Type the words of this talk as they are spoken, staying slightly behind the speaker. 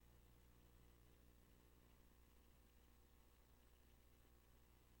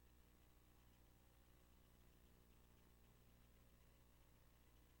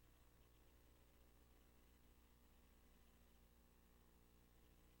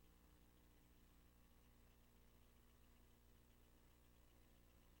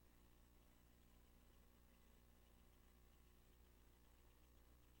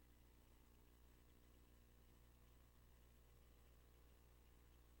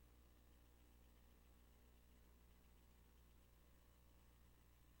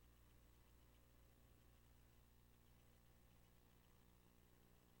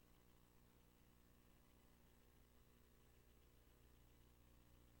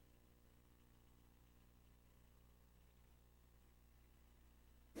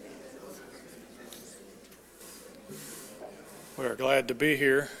We're glad to be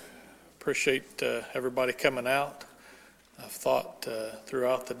here. Appreciate everybody coming out. I've thought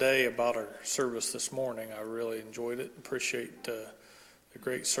throughout the day about our service this morning. I really enjoyed it. Appreciate the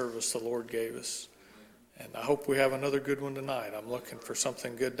great service the Lord gave us. And I hope we have another good one tonight. I'm looking for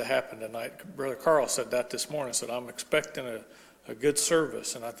something good to happen tonight. Brother Carl said that this morning. Said, I'm expecting a good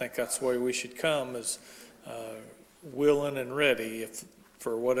service. And I think that's the way we should come, is willing and ready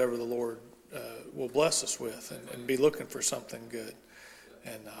for whatever the Lord will bless us with, and be looking for something good.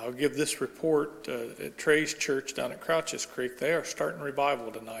 And I'll give this report at Trey's church down at Crouches Creek. They are starting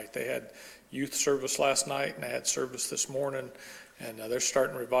revival tonight. They had youth service last night, and they had service this morning, and they're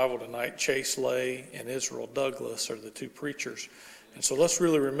starting revival tonight. Chase Lay and Israel Douglas are the two preachers, and so let's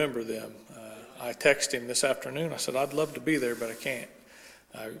really remember them. I texted him this afternoon. I said, I'd love to be there, but I can't.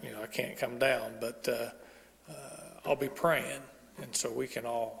 I can't come down, but I'll be praying, and so we can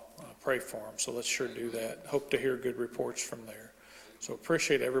all pray for them. So let's sure do that. Hope to hear good reports from there. So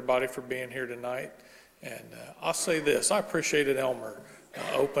appreciate everybody for being here tonight. And I'll say this, I appreciated Elmer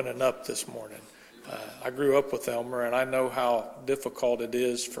opening up this morning. I grew up with Elmer, and I know how difficult it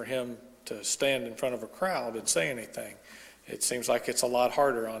is for him to stand in front of a crowd and say anything. It seems like it's a lot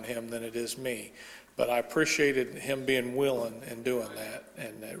harder on him than it is me. But I appreciated him being willing and doing that,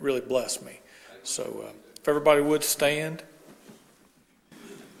 and it really blessed me. So if everybody would stand.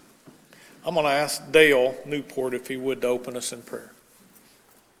 I'm going to ask Dale Newport if he would to open us in prayer.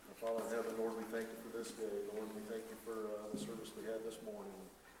 Father in heaven, Lord, we thank you for this day. Lord, we thank you for the service we had this morning.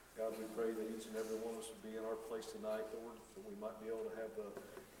 God, we pray that each and every one of us would be in our place tonight, Lord, that we might be able to have a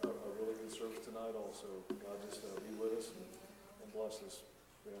really good service tonight also. God, just be with us and bless us.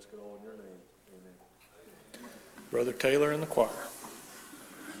 We ask it all in your name. Amen. Brother Taylor in the choir.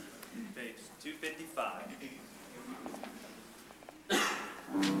 Page 255.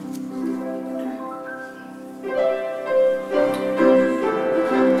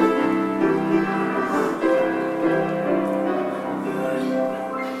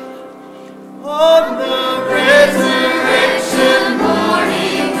 On the resurrection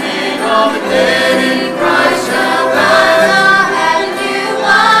morning, when all the dead in Christ shall rise, I'll have a new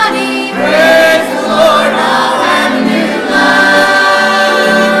body. Praise the Lord, I'll have a new life.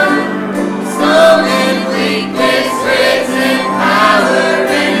 So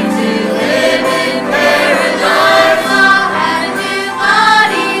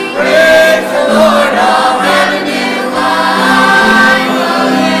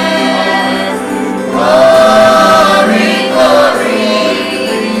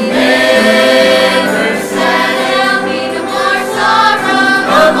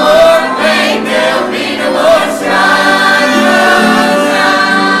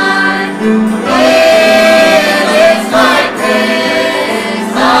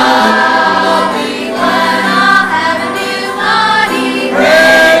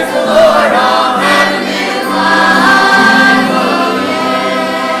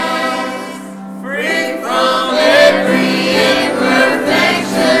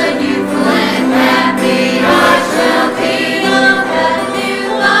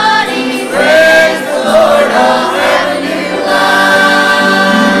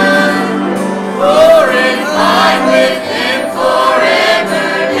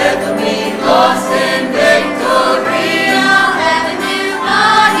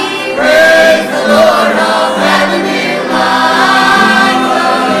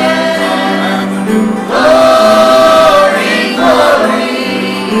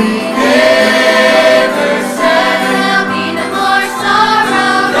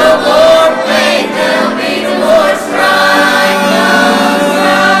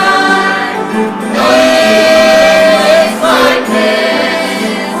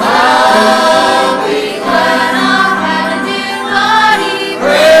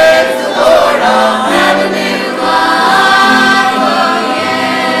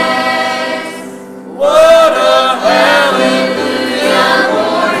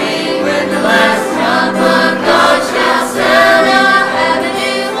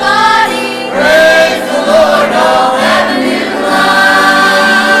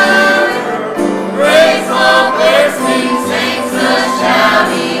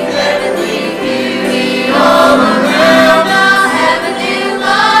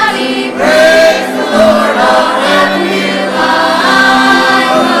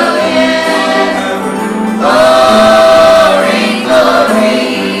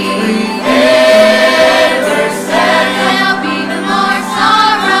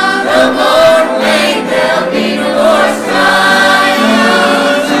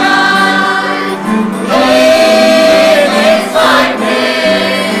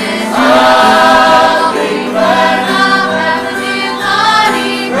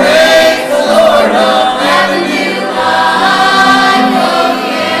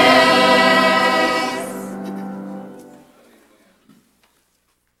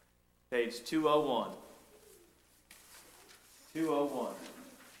Page 201. 201.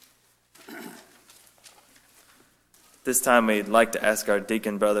 This time we'd like to ask our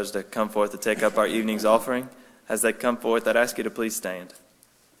deacon brothers to come forth to take up our evening's offering. As they come forth, I'd ask you to please stand.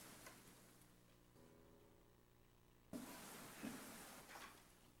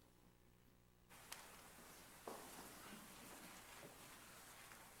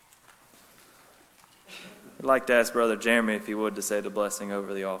 I'd like to ask Brother Jeremy if he would to say the blessing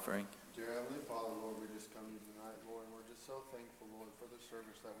over the offering. Dear Heavenly Father, Lord, we just come to you tonight, Lord, and we're just so thankful, Lord, for the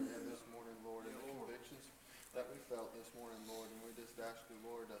service that we had this morning, Lord, and the convictions that we felt this morning, Lord, and we just ask you,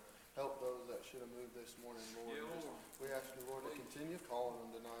 Lord, to help those that should have moved this morning, Lord. We ask you, Lord, to continue calling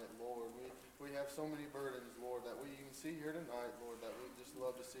them tonight, Lord. We have so many burdens, Lord, that we even see here tonight, Lord, that we just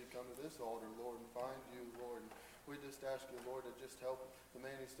love to see come to this altar, Lord, and find you, Lord. We just ask you, Lord, to just help the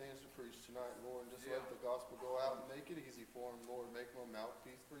man who stands to preach tonight, Lord, and just let the gospel go out and make it easy for him, Lord. Make him a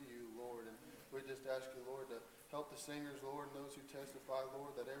mouthpiece for you, Lord. And we just ask you, Lord, to help the singers, Lord, and those who testify,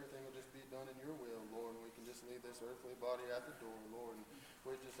 Lord, that everything will just be done in your will, Lord, and we can just leave this earthly body at the door, Lord. And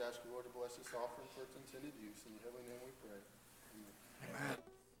we just ask you, Lord, to bless this offering for its intended use. In your heavenly name we pray. Amen.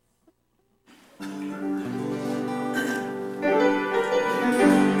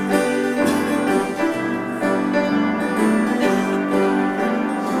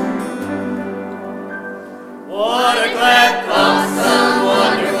 What a glad, awesome,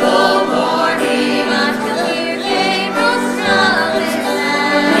 wonderful morning unto clear Gabriel's trumpet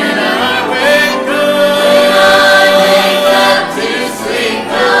sound. When I wake up to sleep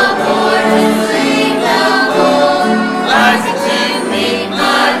no more, to sleep no more, rising to meet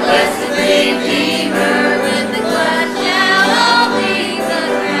my blessed Redeemer with the glad shout of leave the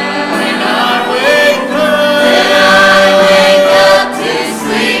ground. When I wake up to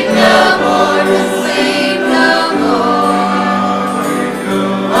sleep no more, to sleep no more.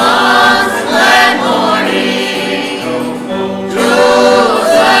 Once glad morning, Jules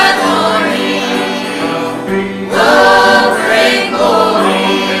glad morning, over in glory,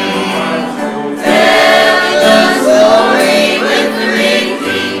 telling the story with the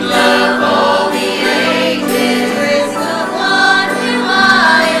redeemed of all the ages, risen the one whom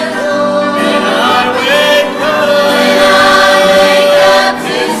I adore. When I wake up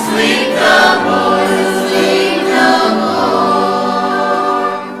to sleep no more, to sleep no more.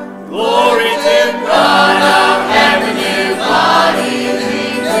 Glory to God of heaven, new bodies,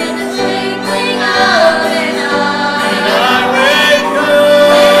 in the twinkling of an eye. When I wake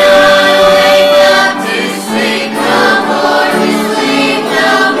up to sleep no more, to sleep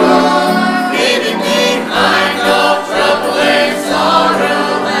no more, leaving behind all trouble and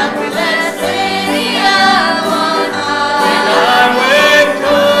sorrow, after that city up on high. When I wake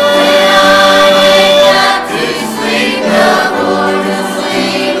up to sleep no more, to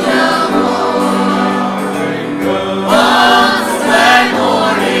sleep no more. Once glad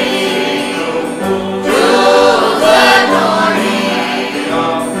morning, Jules glad morning,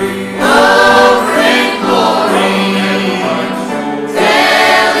 over in glory,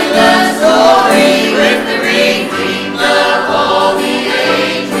 telling the story with the redeemed of all the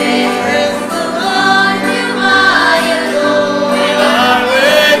ages, risen the one whom I adore. When I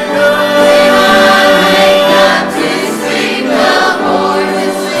wake up to sleep no more, to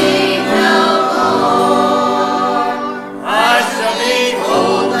sleep no more. I shall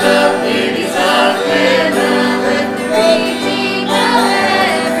behold the beauties of heaven with the redeemed of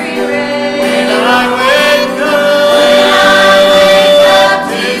every race. When I wake up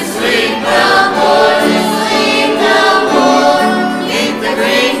to sleep no more, to sleep no more, neath the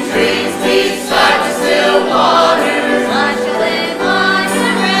green trees beside the still waters, I shall live my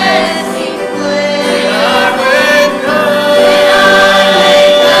resting place. When I wake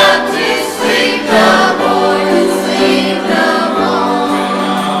up to sleep no more, to sleep no more.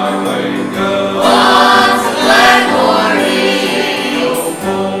 Once glad morning,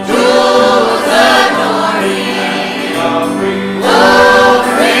 Jules glad morning,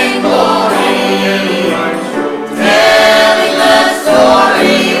 over in glory, telling the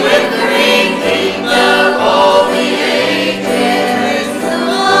story with the redeemed of all the ages, risen the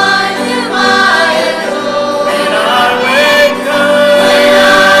one whom I adore. When I wake up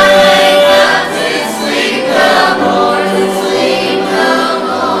to sleep no more, to sleep no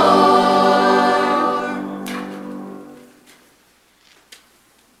more.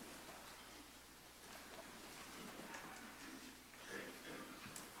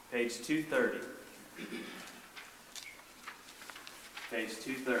 Page 230. Page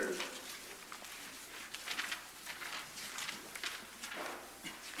 230.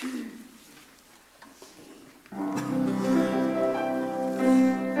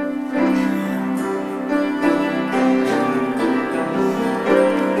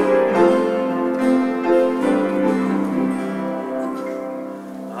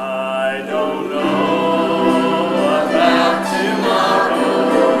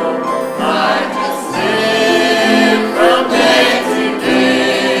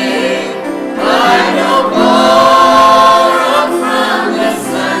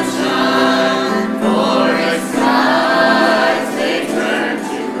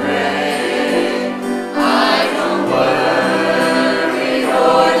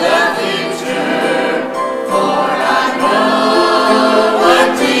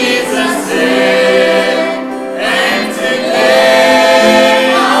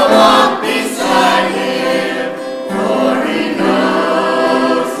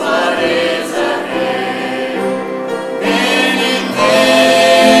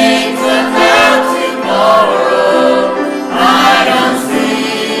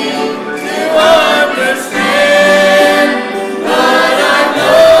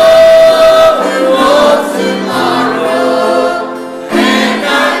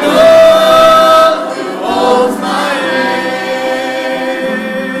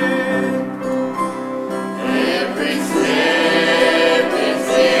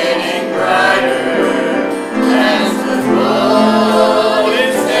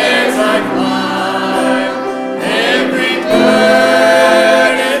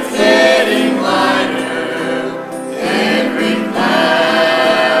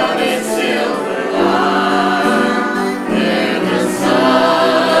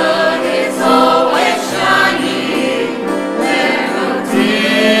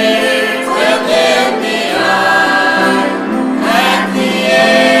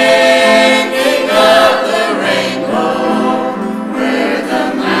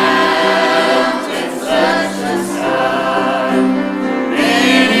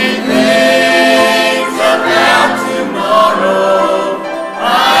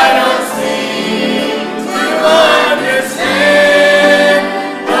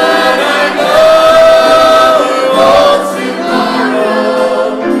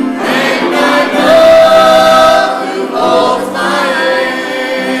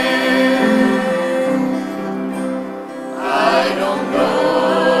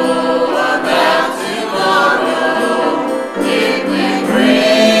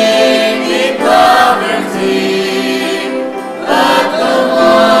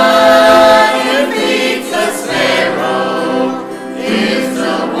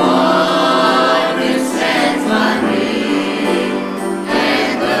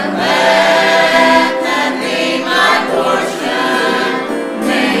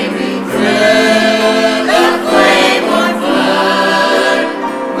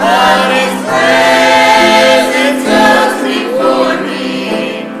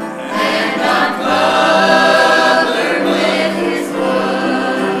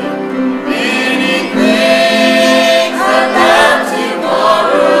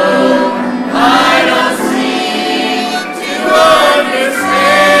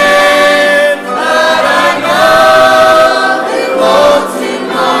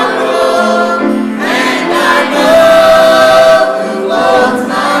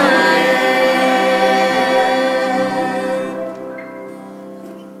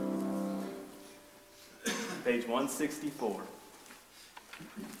 64.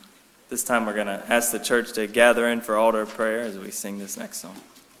 This time we're going to ask the church to gather in for altar prayer as we sing this next song.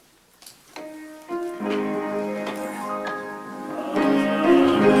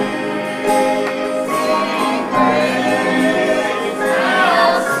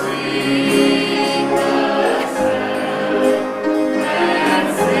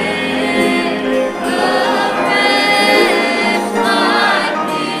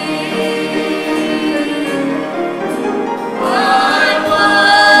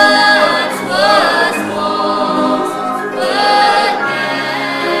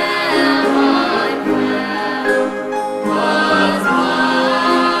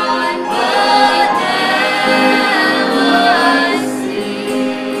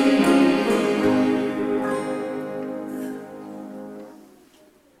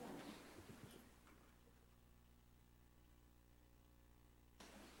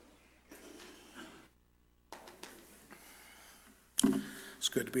 It's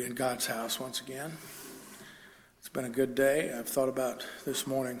good to be in God's house once again. It's been a good day. I've thought about this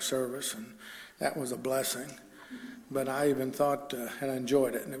morning's service, and that was a blessing. But I even thought, and I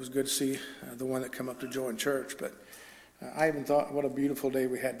enjoyed it, and it was good to see the one that come up to join church. But I even thought, what a beautiful day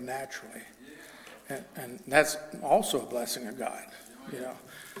we had naturally. And that's also a blessing of God, you know.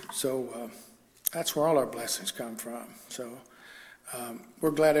 So that's where all our blessings come from. So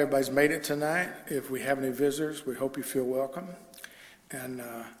we're glad everybody's made it tonight. If we have any visitors, we hope you feel welcome. And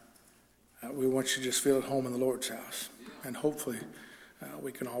we want you to just feel at home in the Lord's house. And hopefully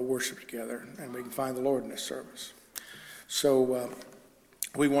we can all worship together and we can find the Lord in this service. So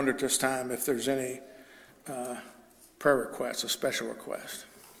we wonder at this time if there's any prayer requests, a special request.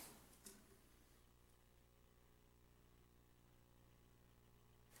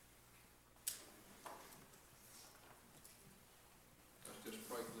 Let's just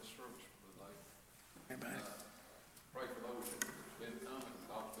pray for this service for the day. Amen. Pray for those that's been coming,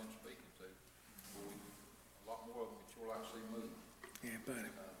 God's been speaking to. A lot more of them that you'll like to see move. Yeah, buddy.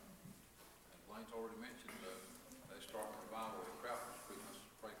 As Blaine's already mentioned, they start the revival at Crawford Street. Let's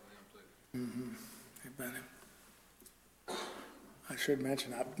pray for them too. Mm-hmm. Amen. I should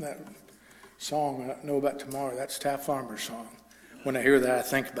mention that song I know about tomorrow. That's Taft Farmer's song. When I hear that, I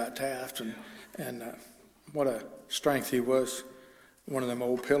think about Taft and what a strength he was. One of them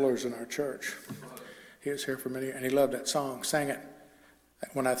old pillars in our church. He was here for many, and he loved that song. Sang it.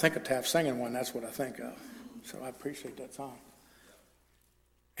 When I think of Taft singing one, that's what I think of. So I appreciate that song.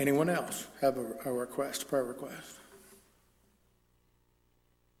 Anyone else have a request, prayer request?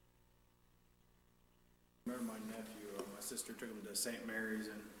 Remember my nephew, my sister took him to St. Mary's,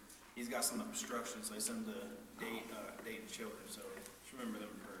 and he's got some obstructions, so they sent him to Dayton Children, so just remember them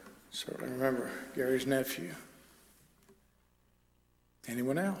in prayer. Certainly remember Gary's nephew.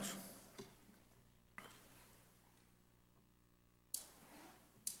 Anyone else?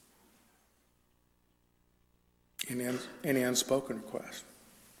 Any unspoken request?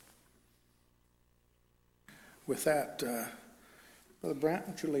 With that, Brother Brent, why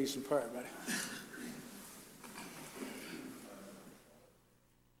don't you lead some prayer, buddy?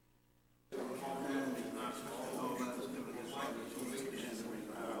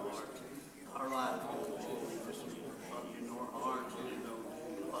 Our lives, in our hearts,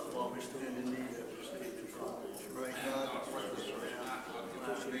 what we stand in need of. Pray God,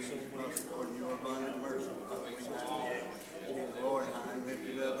 for your abundant mercy. Lord, I am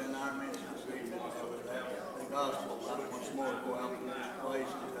lifted up in our midst this evening. The gospel once more go out from this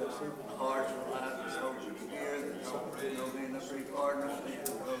place and touch the hearts and lives of those who hear, that know the innocent pardon of sin,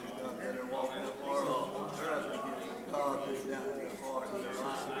 those that are walking up our God, push down in their heart and their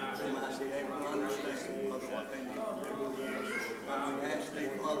lives. They might be able to understand, Father, what they need to do. God, we ask thee,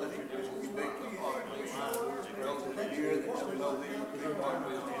 Father, to just convict the heart of those that hear, that don't know the innocent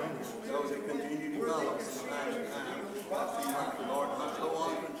pardon of sin, those that continue to go in the last time. Lord, I'm so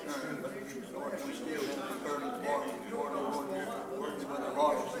unconcerned, but Lord, we still have the burden for you. Lord, you're working with the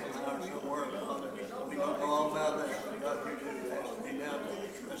hearts and hearts of work, Father. We don't know all about that, but God, you just ask me now to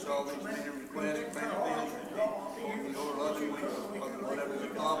express all these many requests, many bills, and your loving will, Father, whatever is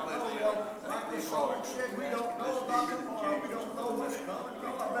accomplished, thank thee, Lord. We don't know what's coming,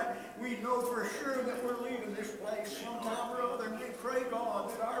 God, but we know for sure that we're leaving this place sometime or other, and we pray, God,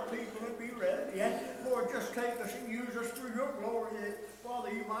 that our people would be ready. And Lord, just take us and use us for your glory, that,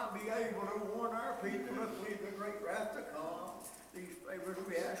 Father, you might be able to warn our people to flee the great wrath to come. These favors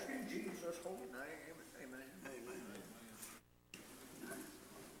we ask in Jesus' holy name. Amen. Amen.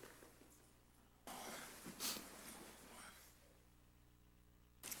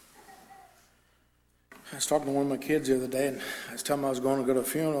 I was talking to one of my kids the other day, and I was telling them I was going to go to a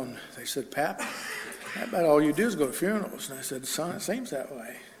funeral, and they said, Pap, I bet all you do is go to funerals. And I said, son, it seems that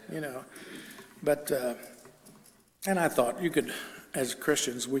way, But, and I thought as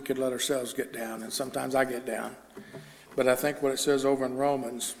Christians, we could let ourselves get down. And sometimes I get down. But I think what it says over in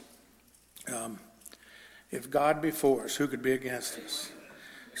Romans, if God be for us, who could be against us?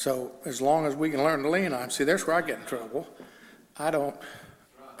 So as long as we can learn to lean on him, see, there's where I get in trouble. I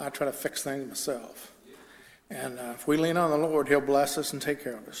try to fix things myself. And if we lean on the Lord, he'll bless us and take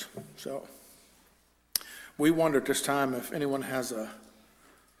care of us. So we wonder at this time if anyone has a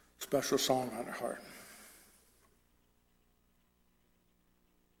special song on their heart.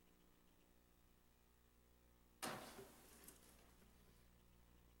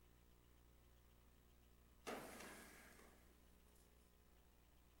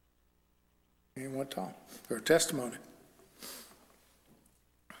 Anyone talk or a testimony?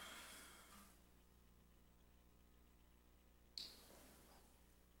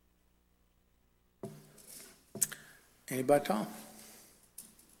 Anybody, Tom?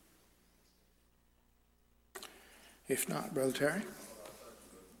 If not, Brother Terry.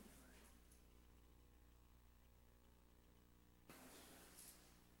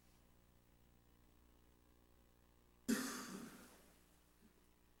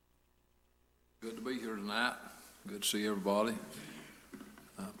 Good to be here tonight. Good to see everybody.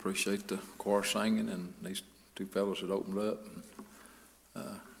 I appreciate the choir singing and these two fellows that opened up.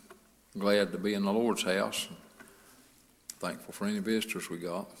 Glad to be in the Lord's house. Thankful for any visitors we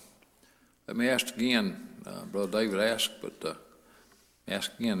got. Let me ask again, Brother David asked, but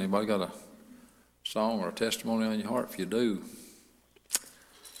ask again, anybody got a song or a testimony on your heart? If you do,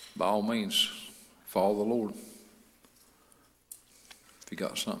 by all means, follow the Lord. If you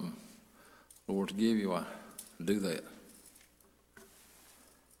got something Lord to give you, I do that.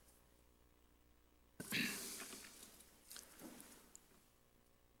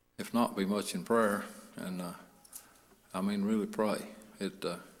 If not, be much in prayer, and really pray.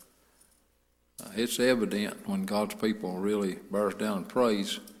 It's evident when God's people really bears down and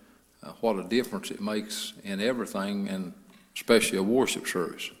prays what a difference it makes in everything, and especially a worship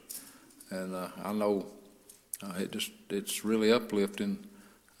service. And I know it's really uplifting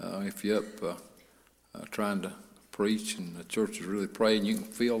if you're up trying to preach and the church is really praying. You can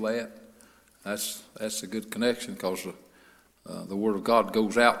feel that. That's a good connection, because the Word of God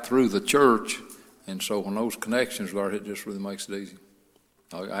goes out through the church. And so when those connections are, it just really makes it easy.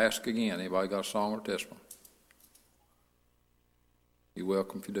 I'll ask again, anybody got a song or testimony? You're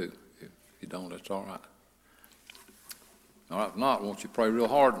welcome if you do. If you don't, that's all right. All right, if not, won't you pray real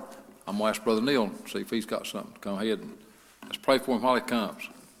hard? I'm going to ask Brother Neal, see if he's got something. Come ahead and let's pray for him while he comes.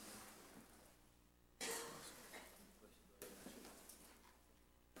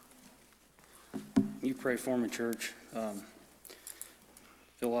 You pray for me, church.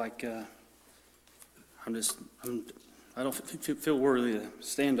 Feel like I don't feel worthy to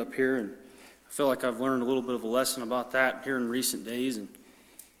stand up here, and I feel like I've learned a little bit of a lesson about that here in recent days, and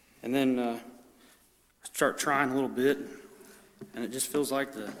then start trying a little bit, and it just feels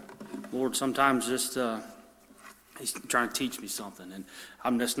like the Lord sometimes just He's trying to teach me something, and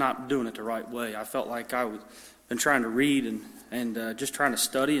I'm just not doing it the right way. I felt like been trying to read and just trying to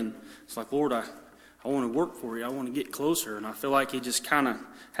study, and it's like, Lord, I want to work for you. I want to get closer, and I feel like He just kind of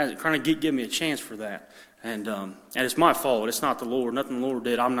give me a chance for that. And it's my fault. It's not the Lord. Nothing the Lord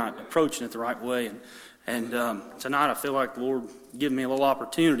did. I'm not approaching it the right way. And tonight I feel like the Lord gave me a little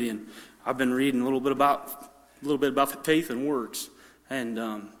opportunity, and I've been reading a little bit about faith and works. And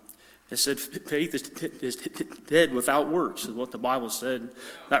it said faith is dead without works, is what the Bible said.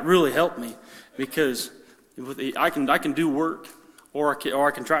 That really helped me, because I can do work, or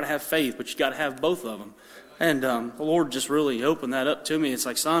I can try to have faith, but you got to have both of them. And the Lord just really opened that up to me. It's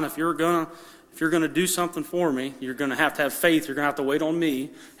like, son, if you're gonna do something for me, you're gonna have to have faith. You're gonna have to wait on me,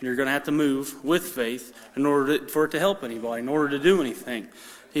 and you're gonna have to move with faith in order for it to help anybody, in order to do anything.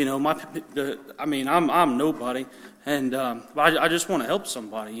 You know, I'm nobody, and I just want to help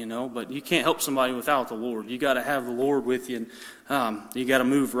somebody. You know, but you can't help somebody without the Lord. You got to have the Lord with you, and you got to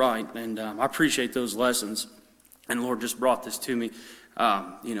move right. And I appreciate those lessons. And the Lord just brought this to me.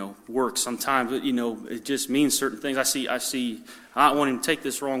 Work sometimes, it just means certain things. I see, I don't want him to take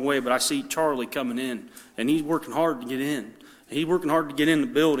this the wrong way, but I see Charlie coming in, and he's working hard to get in. He's working hard to get in the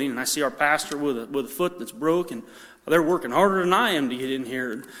building, and I see our pastor with a foot that's broken. They're working harder than I am to get in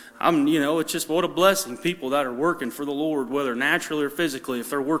here. It's just what a blessing. People that are working for the Lord, whether naturally or physically, if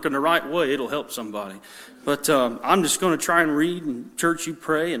they're working the right way, it'll help somebody. But I'm just going to try and read, and church, you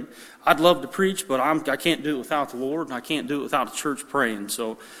pray, and I'd love to preach, but I can't do it without the Lord, and I can't do it without the church praying.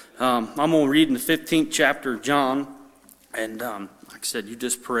 So I'm going to read in the 15th chapter of John, and like I said, you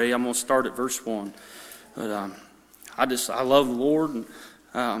just pray. I'm going to start at verse 1. But I love the Lord,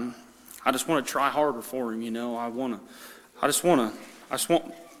 and I just want to try harder for Him. I just want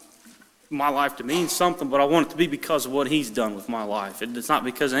my life to mean something, but I want it to be because of what He's done with my life. It's not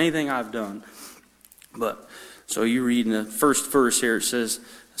because of anything I've done. But so you read in the first verse here, it says,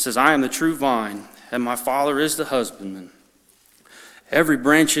 I am the true vine, and my Father is the husbandman. Every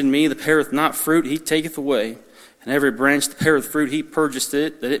branch in me that beareth not fruit, He taketh away. And every branch that beareth fruit, He purgeth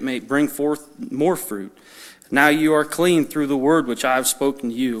it, that it may bring forth more fruit. Now you are clean through the word which I have spoken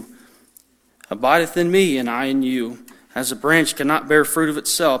to you. Abideth in me, and I in you. As a branch cannot bear fruit of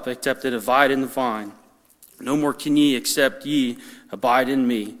itself, except it abide in the vine. No more can ye, except ye abide in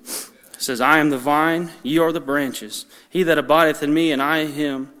me. It says, I am the vine, ye are the branches. He that abideth in me, and I in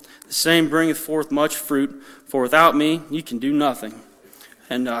him, the same bringeth forth much fruit. For without me, ye can do nothing.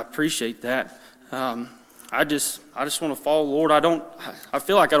 And I appreciate that. I just want to follow the Lord. I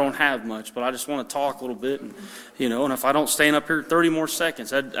feel like I don't have much, but I just want to talk a little bit, and if I don't stand up here 30 more seconds,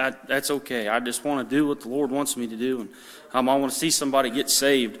 that's okay. I just want to do what the Lord wants me to do, and I want to see somebody get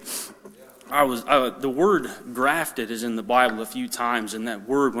saved. The word grafted is in the Bible a few times, and that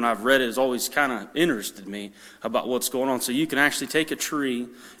word, when I've read it, has always kind of interested me about what's going on. So you can actually take a tree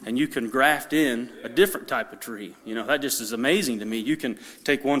and you can graft in a different type of tree. That just is amazing to me. You can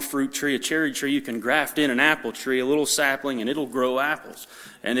take one fruit tree, a cherry tree, you can graft in an apple tree, a little sapling, and it'll grow apples.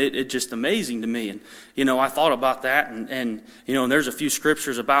 And it's just amazing to me. And, I thought about that, and there's a few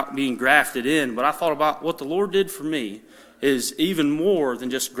scriptures about being grafted in, but I thought about what the Lord did for me is even more than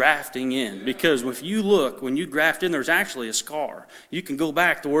just grafting in. Because if you look, when you graft in, there's actually a scar. You can go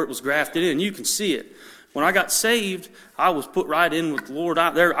back to where it was grafted in. You can see it. When I got saved, I was put right in with the Lord.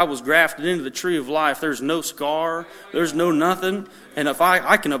 I was grafted into the tree of life. There's no scar. There's no nothing. And if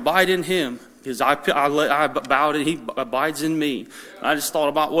I can abide in Him, because I bowed and He abides in me. I just thought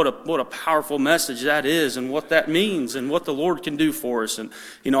about what a powerful message that is, and what that means, and what the Lord can do for us. And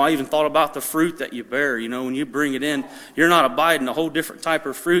I even thought about the fruit that you bear. When you bring it in, you're not abiding a whole different type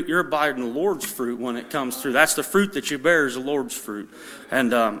of fruit. You're abiding the Lord's fruit when it comes through. That's the fruit that you bear, is the Lord's fruit.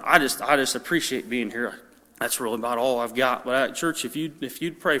 And I just appreciate being here. That's really about all I've got. But church, if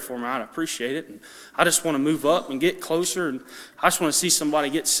you'd pray for me, I'd appreciate it. And I just want to move up and get closer, and I just want to see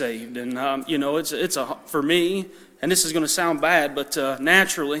somebody get saved. And for me, and this is going to sound bad, but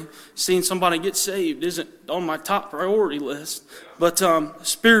naturally, seeing somebody get saved isn't on my top priority list. But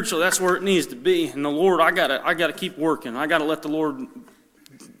spiritually, that's where it needs to be. And the Lord, I gotta keep working. I gotta let the Lord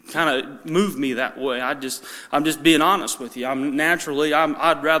kind of move me that way. I'm just being honest with you.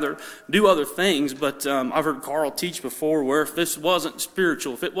 I'd rather do other things, but I've heard Carl teach before where if this wasn't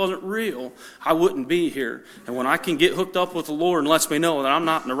spiritual, if it wasn't real, I wouldn't be here. And when I can get hooked up with the Lord and lets me know that I'm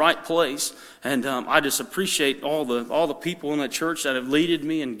not in the right place, and I just appreciate all the people in the church that have leaded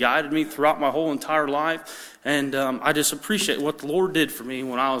me and guided me throughout my whole entire life. And I just appreciate what the Lord did for me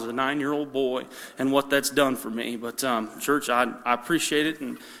when I was a 9-year-old boy and what that's done for me. But church, I appreciate it,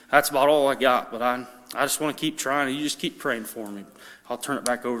 and that's about all I got. But I just want to keep trying, and you just keep praying for me. I'll turn it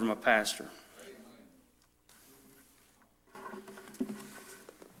back over to my pastor.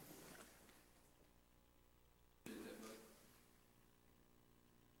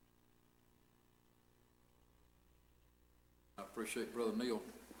 I appreciate Brother Neal.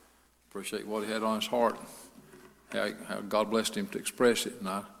 Appreciate what he had on his heart. How God blessed him to express it. And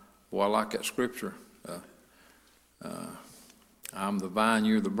I like that scripture. I'm the vine,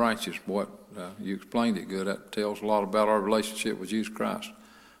 you're the branches. Boy, you explained it good. That tells a lot about our relationship with Jesus Christ.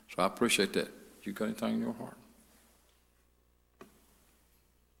 So I appreciate that. You got anything in your heart?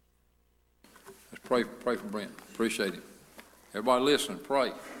 Let's pray for Brent. Appreciate him. Everybody listen,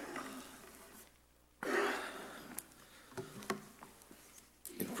 pray.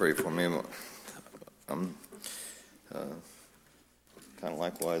 You pray for me. I'm kind of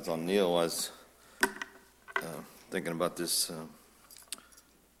likewise on Neal. I was thinking about this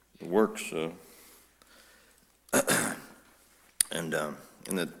works, and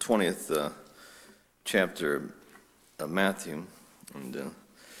in the 20th chapter of Matthew, and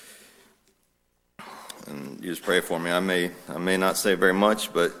you just pray for me. I may not say very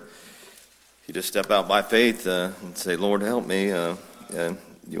much, but you just step out by faith and say, Lord, help me.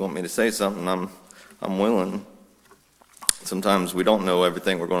 You want me to say something? I'm willing. Sometimes we don't know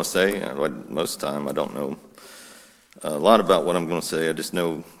everything we're going to say. Most of the time, I don't know a lot about what I'm going to say. I just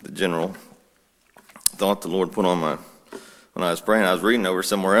know the general thought the Lord put on my, when I was praying. I was reading over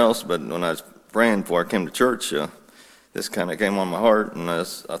somewhere else, but when I was praying before I came to church, this kind of came on my heart, and I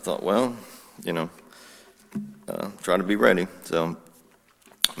thought, well, try to be ready. So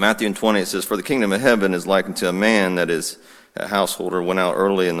Matthew 20, it says, for the kingdom of heaven is like unto a man that is a householder, went out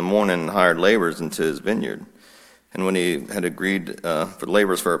early in the morning and hired laborers into his vineyard. And when he had agreed for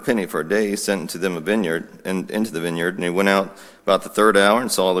laborers for a penny for a day, he sent into them into the vineyard. And he went out about the third hour and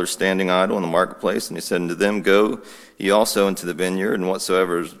saw others standing idle in the marketplace. And he said unto them, Go ye also into the vineyard, and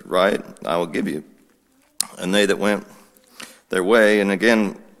whatsoever is right I will give you. And they that went their way, and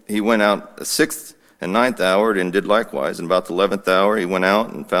again he went out the sixth and ninth hour, and did likewise. And about the 11th hour he went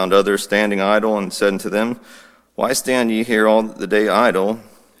out and found others standing idle, and said unto them, Why stand ye here all the day idle?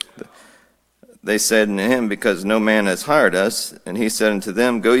 They said unto him, Because no man has hired us. And he said unto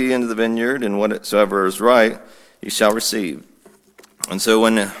them, Go ye into the vineyard, and whatsoever is right ye shall receive. And so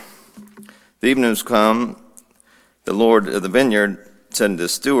when the evening was come, the Lord of the vineyard said unto the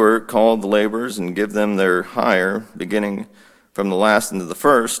steward, Call the laborers, and give them their hire, beginning from the last unto the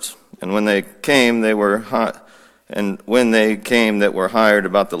first. And when they came, that were hired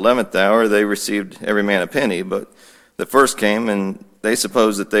about the 11th hour, they received every man a penny. But the first came, and they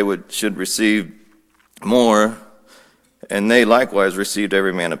supposed that they should receive more, and they likewise received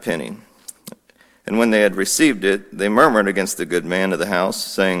every man a penny. And when they had received it, they murmured against the good man of the house,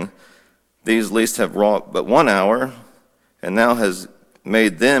 saying, These least have wrought but 1 hour, and thou hast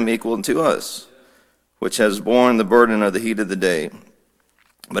made them equal unto us, which has borne the burden of the heat of the day.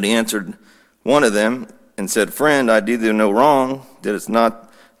 But he answered one of them, and said, Friend, I did thee no wrong. Didst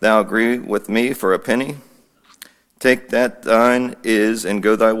not thou agree with me for a penny? Take that thine is, and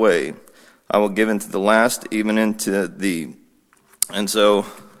go thy way. I will give unto the last, even unto thee. And so,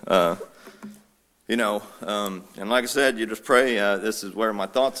 and like I said, you just pray. This is where my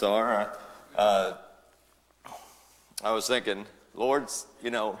thoughts are. I was thinking, Lord,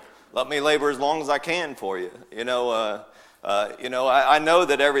 let me labor as long as I can for you. I know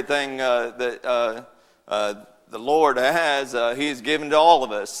that everything that the Lord has, He's given to all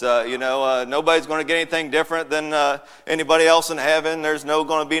of us. Nobody's going to get anything different than anybody else in heaven. There's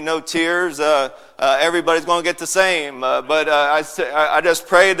going to be no tears. Everybody's going to get the same. But I just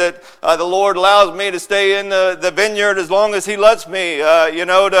pray that the Lord allows me to stay in the vineyard as long as He lets me.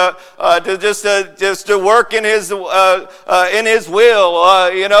 To work in His will.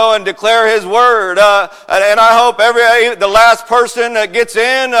 And declare His word. And I hope the last person that gets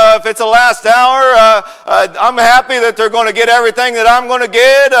in, if it's the last hour, I'm happy that they're going to get everything that I'm going to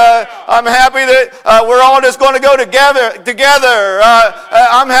get. I'm happy that we're all just going to go together.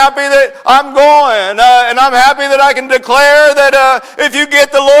 I'm happy that I'm going. And I'm happy that I can declare that if you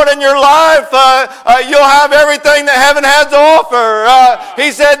get the Lord in your life, you'll have everything that heaven has to offer.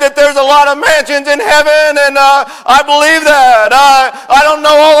 He said that there's a lot of mansions in heaven, and I believe that. I don't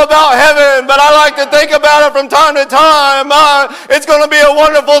know all about heaven, but I like to think about it from time to time. It's going to be a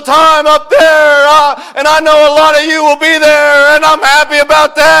wonderful time up there, and I know a lot of you will be there, and I'm happy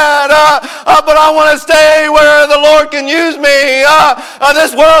about that. But I want to stay where the Lord can use me.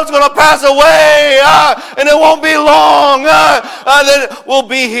 This world's going to pass away, and it won't be long that we'll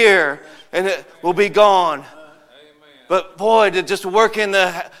be here, and it will be gone. But boy, to just work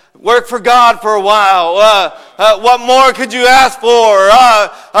for God for a while. What more could you ask for?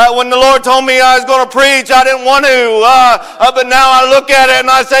 When the Lord told me I was going to preach, I didn't want to. But now I look at it and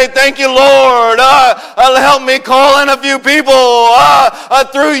I say, thank you, Lord. Help me call in a few people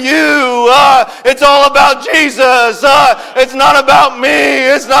through you. It's all about Jesus. It's not about me.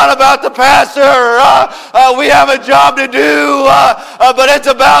 It's not about the pastor. We have a job to do. But it's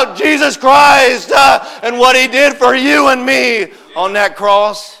about Jesus Christ and what He did for you and me on that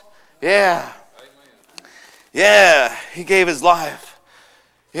cross. Yeah. Yeah, He gave His life.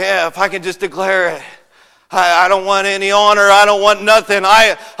 Yeah, if I can just declare it. I don't want any honor. I don't want nothing.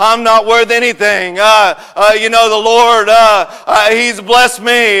 I'm not worth anything. The Lord, He's blessed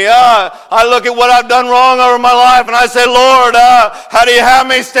me. I look at what I've done wrong over my life and I say, Lord, how do you have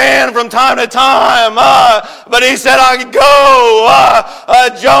me stand from time to time? But He said I could go.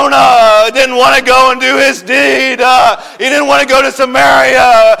 Jonah didn't want to go and do his deed. He didn't want to go to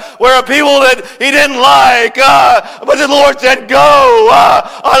Samaria where a people that he didn't like. But the Lord said, go.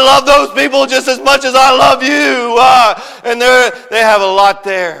 I love those people just as much as I love you, and they have a lot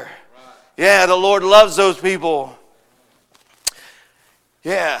there. Yeah, the Lord loves those people.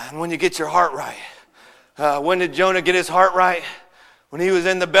 Yeah, and when you get your heart right. When did Jonah get his heart right? When he was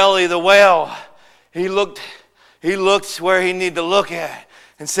in the belly of the whale. He looked where he needed to look at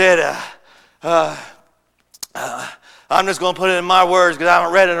and said, I'm just going to put it in my words because I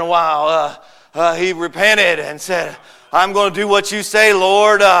haven't read it in a while. He repented and said, I'm going to do what you say,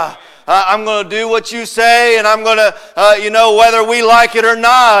 Lord. I'm going to do what you say, and I'm going to, whether we like it or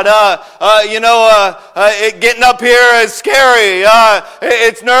not. Getting up here is scary.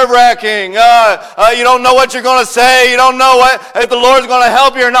 It's nerve-wracking. You don't know what you're going to say. You don't know if the Lord's going to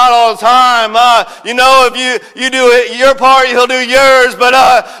help you or not all the time. If you do your part, He'll do yours. But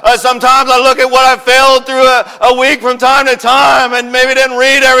sometimes I look at what I failed through a week from time to time, and maybe didn't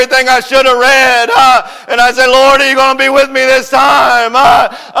read everything I should have read. And I say, Lord, are you going to be with me this time?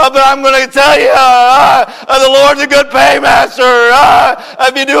 But I'm going to tell you, the Lord's a good paymaster.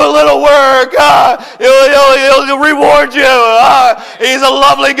 If you do a little work, He'll reward you. He's a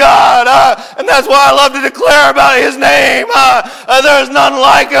lovely God. And that's why I love to declare about His name. There's none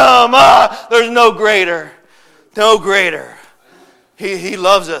like Him. There's no greater. No greater. He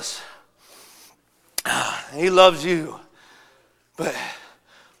loves us. He loves you. But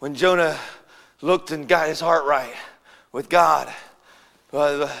when Jonah looked and got his heart right with God,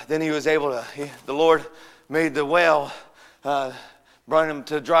 then he was able to, the Lord made the whale, brought him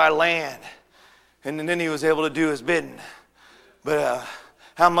to dry land, and then he was able to do His bidding. But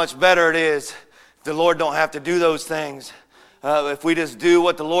how much better it is if the Lord don't have to do those things. If we just do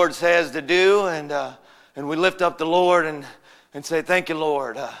what the Lord says to do, and we lift up the Lord and say, thank you,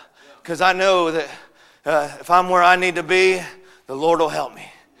 Lord. Because I know that if I'm where I need to be, the Lord will help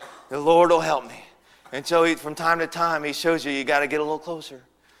me. The Lord will help me. And so from time to time, He shows you got to get a little closer.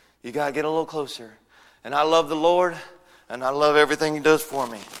 You got to get a little closer. And I love the Lord, and I love everything He does for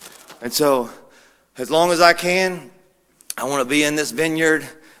me. And so as long as I can, I want to be in this vineyard.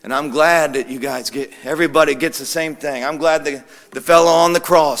 And I'm glad that you guys everybody gets the same thing. I'm glad the fellow on the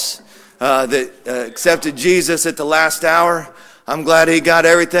cross that accepted Jesus at the last hour, I'm glad he got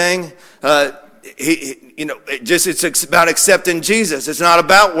everything. It's about accepting Jesus. It's not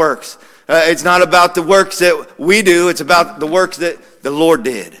about works. It's not about the works that we do. It's about the works that the Lord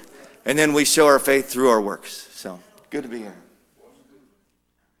did. And then we show our faith through our works. So, good to be here.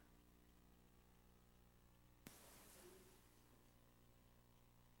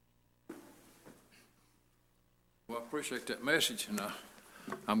 Well, I appreciate that message, and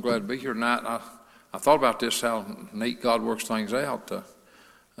I'm glad to be here tonight. I thought about this, how neat God works things out.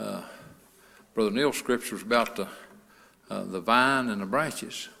 Brother Neal's scripture was about the vine and the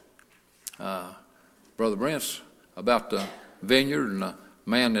branches. Brother Brent's about the vineyard and the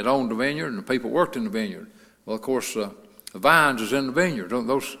man that owned the vineyard and the people worked in the vineyard. Well, of course, the vines is in the vineyard.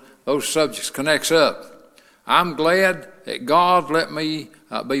 Those subjects connects up. I'm glad that God let me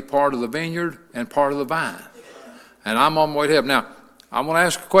be part of the vineyard and part of the vine. And I'm on my way to heaven. Now, I'm going to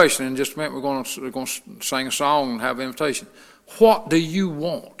ask a question. In just a minute, we're going to sing a song and have an invitation. What do you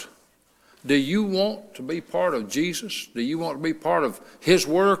want? Do you want to be part of Jesus? Do you want to be part of His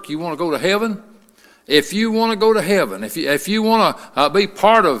work? You want to go to heaven? If you want to go to heaven, if you want to be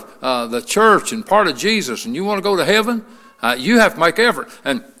part of the church and part of Jesus, and you want to go to heaven, you have to make effort.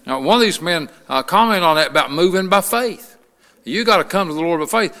 And one of these men commented on that about moving by faith. You got to come to the Lord by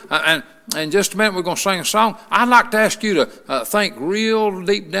faith. And in just a minute, we're going to sing a song. I'd like to ask you to think real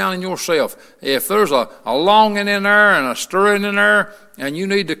deep down in yourself. If there's a longing in there and a stirring in there, and you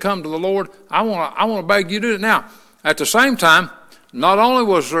need to come to the Lord, I want to beg you to do it. Now, at the same time, not only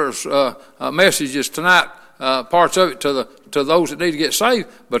was there messages tonight, parts of it to those that need to get saved,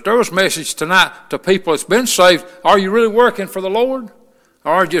 but there was message tonight to people that's been saved. Are you really working for the Lord,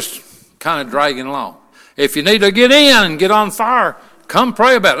 or are you just kind of dragging along? If you need to get in and get on fire, come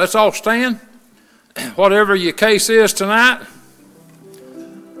pray about it. Let's all stand. Whatever your case is tonight,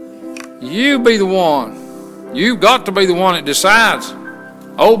 you be the one. You've got to be the one that decides.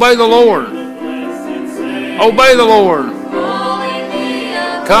 Obey the Lord. Obey the Lord.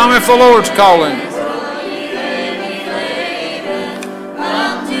 Come if the Lord's calling.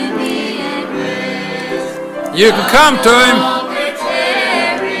 You can come to Him.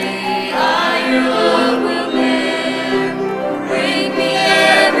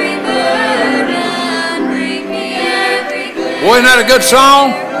 Boy, isn't that a good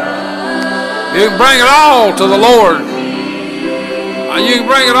song? You can bring it all to the Lord. You can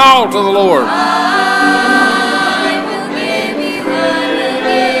bring it all to the Lord.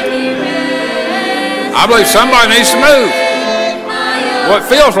 I believe somebody needs to move. Well, it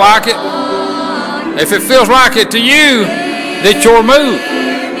feels like it. If it feels like it to you, that's your move.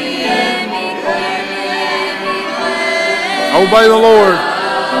 Obey the Lord.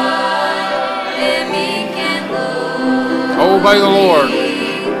 Obey the Lord.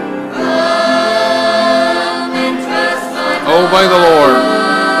 Obey the Lord.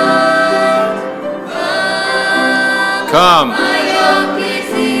 Come.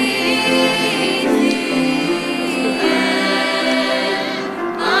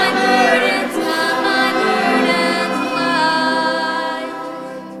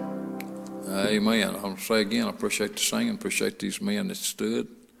 to say again, I appreciate the singing, appreciate these men that stood.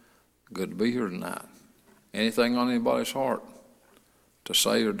 Good to be here tonight. Anything on anybody's heart to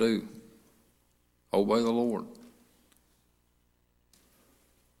say or do, obey the Lord.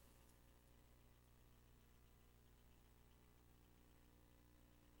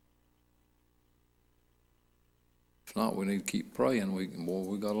 If not, we need to keep praying. We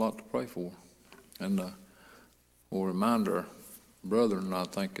got a lot to pray for. And we'll remind our brethren, I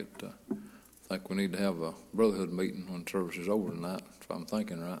think we need to have a brotherhood meeting when service is over tonight, if I'm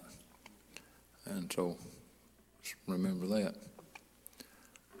thinking right. And so, just remember that.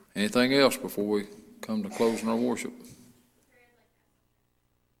 Anything else before we come to closing our worship? I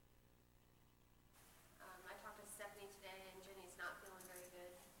talked to Stephanie today, and Jenny's not feeling very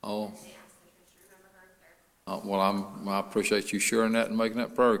good. Oh. They asked if you should remember her there. Well, I appreciate you sharing that and making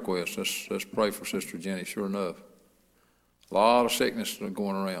that prayer request. Let's pray for Sister Jenny, sure enough. A lot of sickness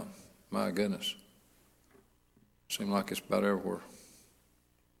going around. My goodness. Seems like it's about everywhere.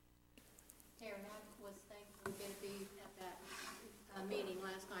 Aaron, I was thankful to be at that meeting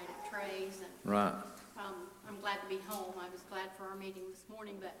last night at Trey's. And, Right. I'm glad to be home. I was glad for our meeting this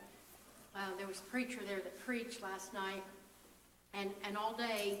morning, but there was a preacher there that preached last night. And all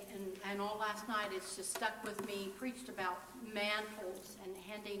day and all last night, it's just stuck with me. He preached about mantles and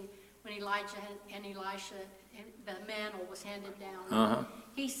handing, when Elijah and Elisha, the mantle was handed down. Uh-huh.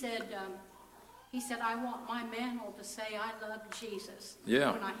 He said, I want my mantle to say, I love Jesus.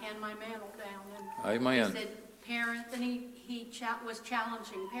 Yeah. When I hand my mantle down. And Amen. He said, parents, and he was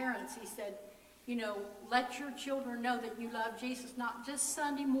challenging parents. He said, let your children know that you love Jesus, not just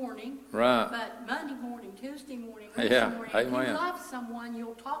Sunday morning, Right. but Monday morning, Tuesday morning, Yeah. Wednesday morning. Amen. If you love someone,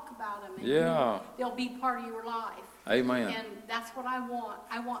 you'll talk about them. And Yeah. they'll be part of your life. Amen. And that's what I want.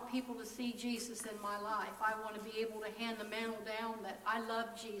 I want people to see Jesus in my life. I want to be able to hand the mantle down that I love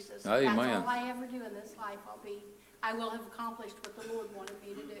Jesus. Amen. That's all I ever do in this life. I will have accomplished what the Lord wanted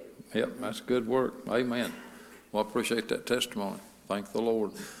me to do. Yep, that's good work. Amen. Well, I appreciate that testimony. Thank the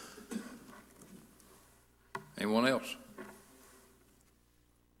Lord. Anyone else?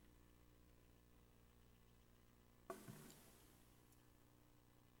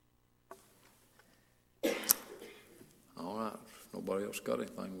 All right. If nobody else got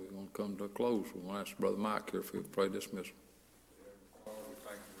anything, we're going to come to a close. We're going to ask Brother Mike here if he'll pray dismissal. Father, we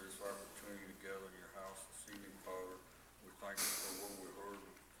thank you for this opportunity to gather in your house this evening, Father. We thank you for what we heard.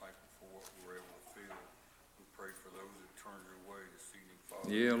 We thank you for what we were able to feel. We pray for those that turned your way this evening, Father.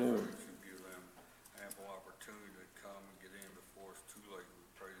 Yeah, Lord. We pray that you give them ample opportunity to come and get in before it's too late. We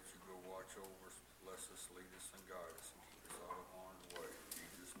pray that you go watch over us, bless us, lead us, and guide us, and keep us out of harm's way. In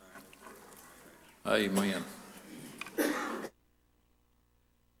Jesus' name we pray. Amen. Amen.